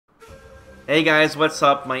Hey guys, what's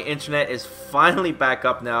up? My internet is finally back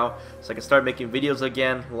up now, so I can start making videos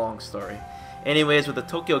again. Long story. Anyways, with the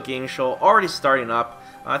Tokyo Game Show already starting up,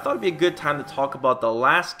 I thought it'd be a good time to talk about the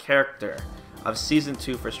last character of Season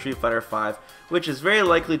 2 for Street Fighter V, which is very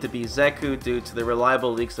likely to be Zeku due to the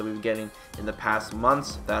reliable leaks that we've been getting in the past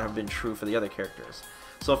months that have been true for the other characters.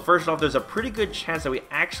 So first off, there's a pretty good chance that we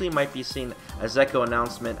actually might be seeing a Zeku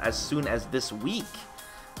announcement as soon as this week.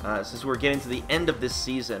 Since we're getting to the end of this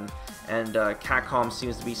season, and Capcom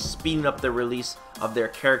seems to be speeding up the release of their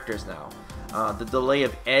characters now. The delay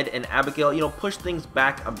of Ed and Abigail, pushed things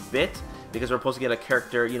back a bit because we're supposed to get a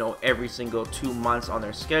character, every single 2 months on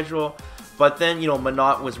their schedule. But then,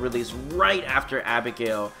 Menat was released right after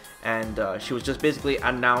Abigail, and she was just basically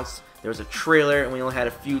announced. There was a trailer, and we only had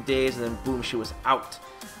a few days, and then boom, she was out,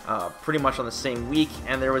 pretty much on the same week.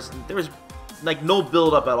 And there was like no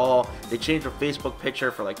build up at all. They changed her Facebook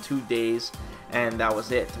picture for like 2 days, and that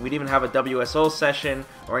was it. We didn't even have a WSO session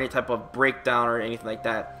or any type of breakdown or anything like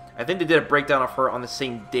that. I think they did a breakdown of her on the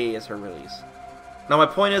same day as her release. Now my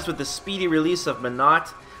point is, with the speedy release of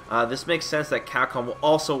Menat, this makes sense that Capcom will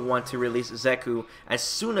also want to release Zeku as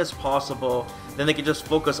soon as possible. Then they can just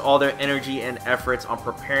focus all their energy and efforts on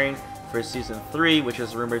preparing for Season 3, which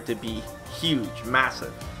is rumored to be huge,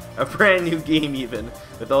 massive. A brand new game even,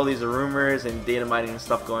 with all these rumors and data mining and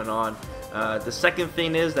stuff going on. The second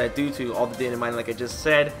thing is that due to all the data mining, like I just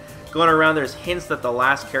said, going around, there's hints that the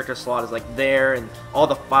last character slot is like there and all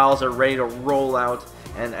the files are ready to roll out,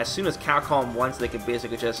 and as soon as Capcom wants, they can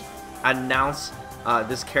basically just announce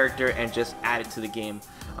this character and just add it to the game.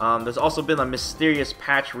 There's also been a mysterious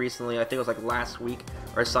patch recently, I think it was like last week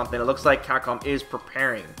or something. It looks like Capcom is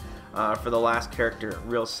preparing for the last character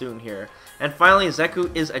real soon here. And finally, Zeku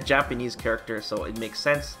is a Japanese character, so it makes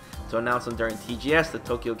sense to announce him during TGS, the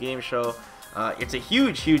Tokyo Game Show. It's a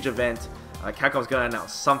huge event. Capcom's gonna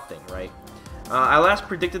announce something, right? I last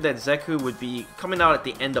predicted that Zeku would be coming out at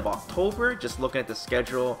the end of October, just looking at the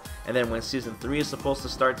schedule, and then when Season 3 is supposed to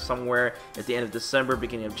start somewhere at the end of December,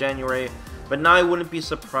 beginning of January. But now I wouldn't be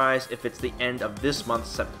surprised if it's the end of this month,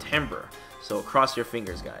 September. So cross your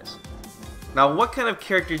fingers, guys. Now, what kind of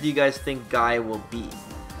character do you guys think Guy will be?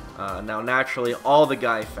 Now, naturally, all the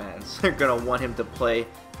Guy fans are going to want him to play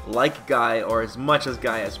like Guy, or as much as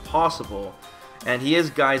Guy as possible. And he is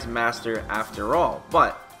Guy's master after all.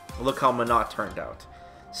 But look how Menat turned out.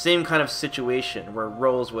 Same kind of situation where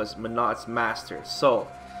Rose was Menat's master. So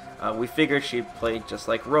we figured she'd play just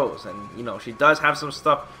like Rose. And, she does have some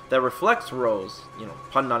stuff that reflects Rose,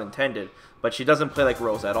 pun not intended. But she doesn't play like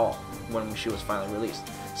Rose at all when she was finally released.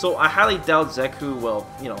 So I highly doubt Zeku will,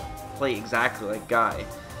 play exactly like Guy.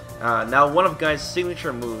 Now, one of Guy's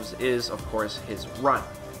signature moves is, of course, his run.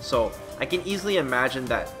 So I can easily imagine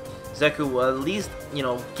that Zeku will at least,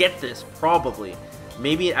 get this, probably.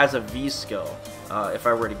 Maybe as a V skill, if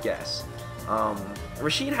I were to guess.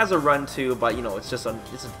 Rashid has a run too, but,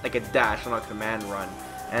 it's like a dash, not a command run.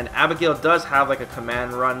 And Abigail does have like a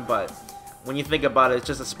command run, but when you think about it, it's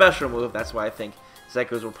just a special move. That's why I think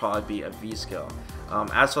Zeku's will probably be a V skill.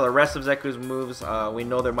 As for the rest of Zeku's moves, we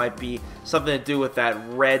know there might be something to do with that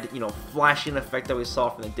red, flashing effect that we saw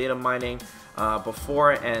from the data mining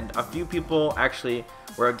before, and a few people actually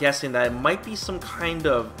were guessing that it might be some kind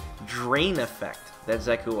of drain effect that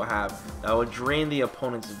Zeku will have that will drain the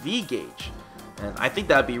opponent's V gauge. And I think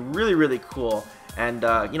that'd be really cool, and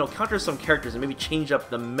counter some characters and maybe change up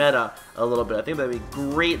the meta a little bit. I think that'd be a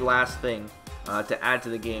great last thing to add to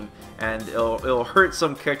the game, and it'll hurt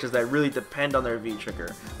some characters that really depend on their V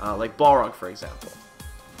trigger, like Balrog, for example.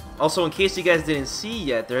 Also, in case you guys didn't see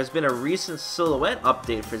yet, there has been a recent silhouette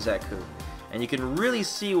update for Zeku, and you can really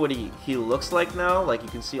see what he looks like now. Like, you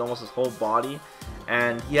can see almost his whole body,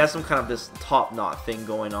 and he has some kind of this top knot thing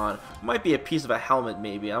going on. Might be a piece of a helmet,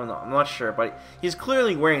 maybe, I don't know, I'm not sure, but he's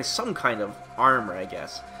clearly wearing some kind of armor, I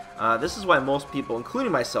guess. This is why most people,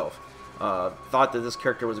 including myself, thought that this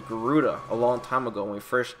character was Garuda a long time ago when we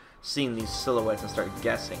first seen these silhouettes and started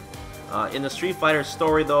guessing. In the Street Fighter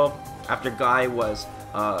story, though, after Guy was,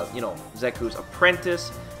 Zeku's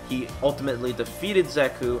apprentice, he ultimately defeated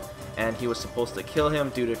Zeku, and he was supposed to kill him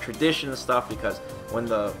due to tradition and stuff, because when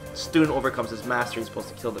the student overcomes his master, he's supposed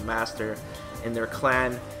to kill the master in their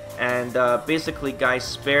clan. And basically, Guy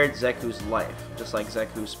spared Zeku's life, just like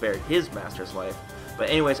Zeku spared his master's life. But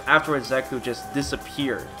anyways, afterwards, Zeku just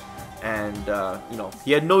disappeared. And,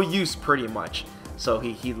 he had no use pretty much, so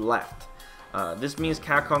he left. This means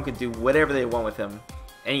Capcom could do whatever they want with him,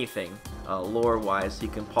 anything, lore-wise. He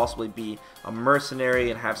can possibly be a mercenary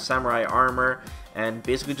and have samurai armor, and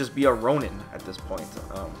basically just be a Ronin at this point.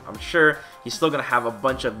 I'm sure he's still going to have a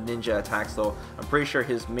bunch of ninja attacks, though. I'm pretty sure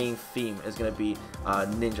his main theme is going to be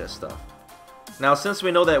ninja stuff. Now, since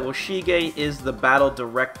we know that Woshige is the battle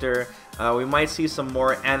director, we might see some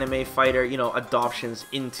more anime fighter, adoptions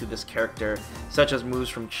into this character, such as moves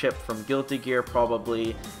from Chip from Guilty Gear,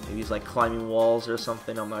 probably. Maybe he's like climbing walls or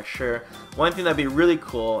something, I'm not sure. One thing that'd be really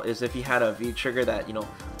cool is if he had a V-trigger that,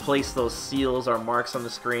 place those seals or marks on the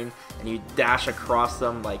screen and you dash across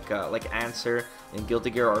them like Answer in Guilty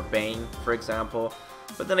Gear or Bane, for example.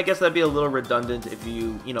 But then I guess that'd be a little redundant if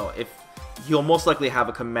if he'll most likely have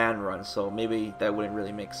a command run, so maybe that wouldn't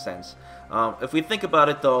really make sense. If we think about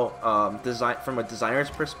it though, from a designer's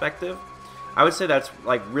perspective, I would say that's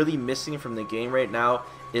like really missing from the game right now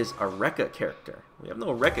is a Rekka character. We have no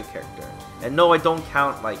Rekka character. And no, I don't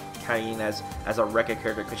count like Kain as a Rekka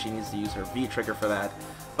character because she needs to use her V trigger for that.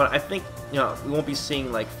 But I think, we won't be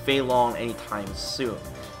seeing like Fei Long anytime soon.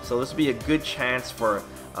 So this would be a good chance for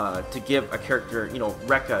to give a character,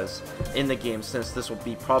 Rekkas in the game, since this will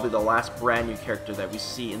be probably the last brand new character that we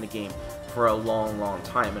see in the game for a long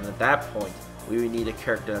time. And at that point, we would need a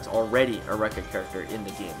character that's already a Rekka character in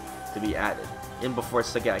the game to be added in before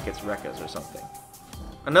Sagat gets Rekkas or something.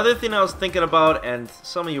 Another thing I was thinking about, and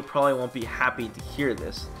some of you probably won't be happy to hear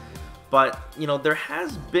this, but there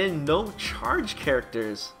has been no charge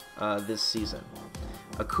characters this season.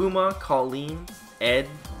 Akuma, Colleen, Ed,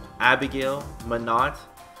 Abigail, Menat,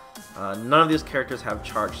 none of these characters have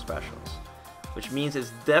charge specials, which means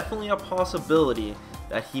it's definitely a possibility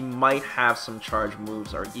that he might have some charge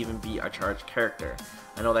moves or even be a charge character.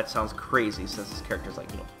 I know that sounds crazy since this character is like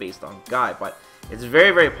based on Guy, but it's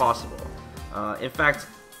very possible. In fact,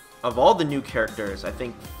 of all the new characters, I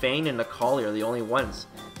think Fane and Nikali are the only ones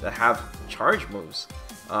that have charge moves.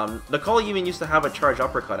 Nikali even used to have a charge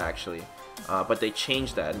uppercut actually, but they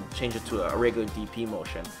changed that and changed it to a regular DP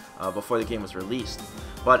motion before the game was released.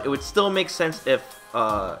 But it would still make sense if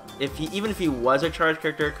even if he was a charge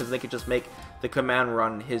character, because they could just make the command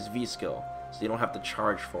run his V skill, so you don't have to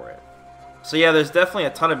charge for it. So yeah, there's definitely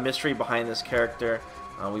a ton of mystery behind this character.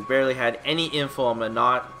 We barely had any info on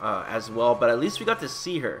Menat as well, but at least we got to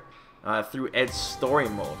see her through Ed's story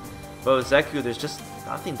mode. But with Zeku, there's just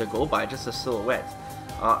nothing to go by, just a silhouette.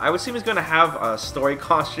 I would assume he's going to have a story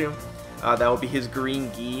costume. That will be his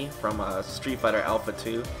green gi from Street Fighter Alpha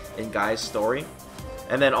 2 in Guy's story.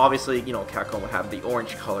 And then obviously, Capcom would have the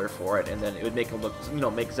orange color for it, and then it would make him look,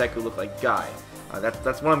 make Zeku look like Guy.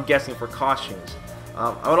 That's what I'm guessing for costumes.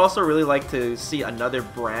 I would also really like to see another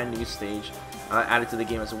brand new stage added to the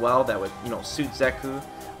game as well that would, suit Zeku,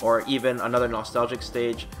 or even another nostalgic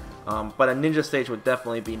stage. But a ninja stage would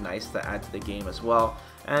definitely be nice to add to the game as well.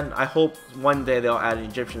 And I hope one day they'll add an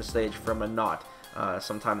Egyptian stage from Menat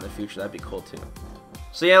sometime in the future. That'd be cool too.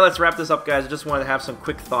 So yeah, let's wrap this up, guys. I just wanted to have some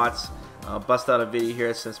quick thoughts. Bust out a video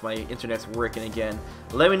here since my internet's working again.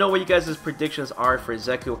 Let me know what you guys' predictions are for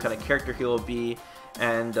Zeku, what kind of character he will be,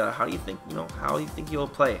 and how do you think he will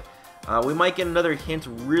play. We might get another hint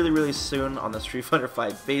really soon on the Street Fighter V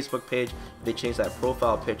Facebook page if they change that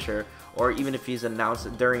profile picture, or even if he's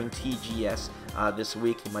announced during TGS this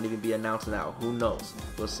week. He might even be announced now. Who knows?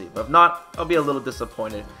 We'll see. But if not, I'll be a little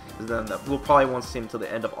disappointed, because then we'll probably won't see him until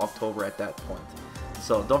the end of October at that point.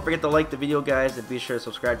 So don't forget to like the video, guys, and be sure to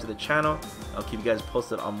subscribe to the channel. I'll keep you guys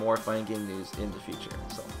posted on more fighting game news in the future.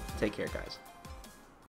 So take care, guys.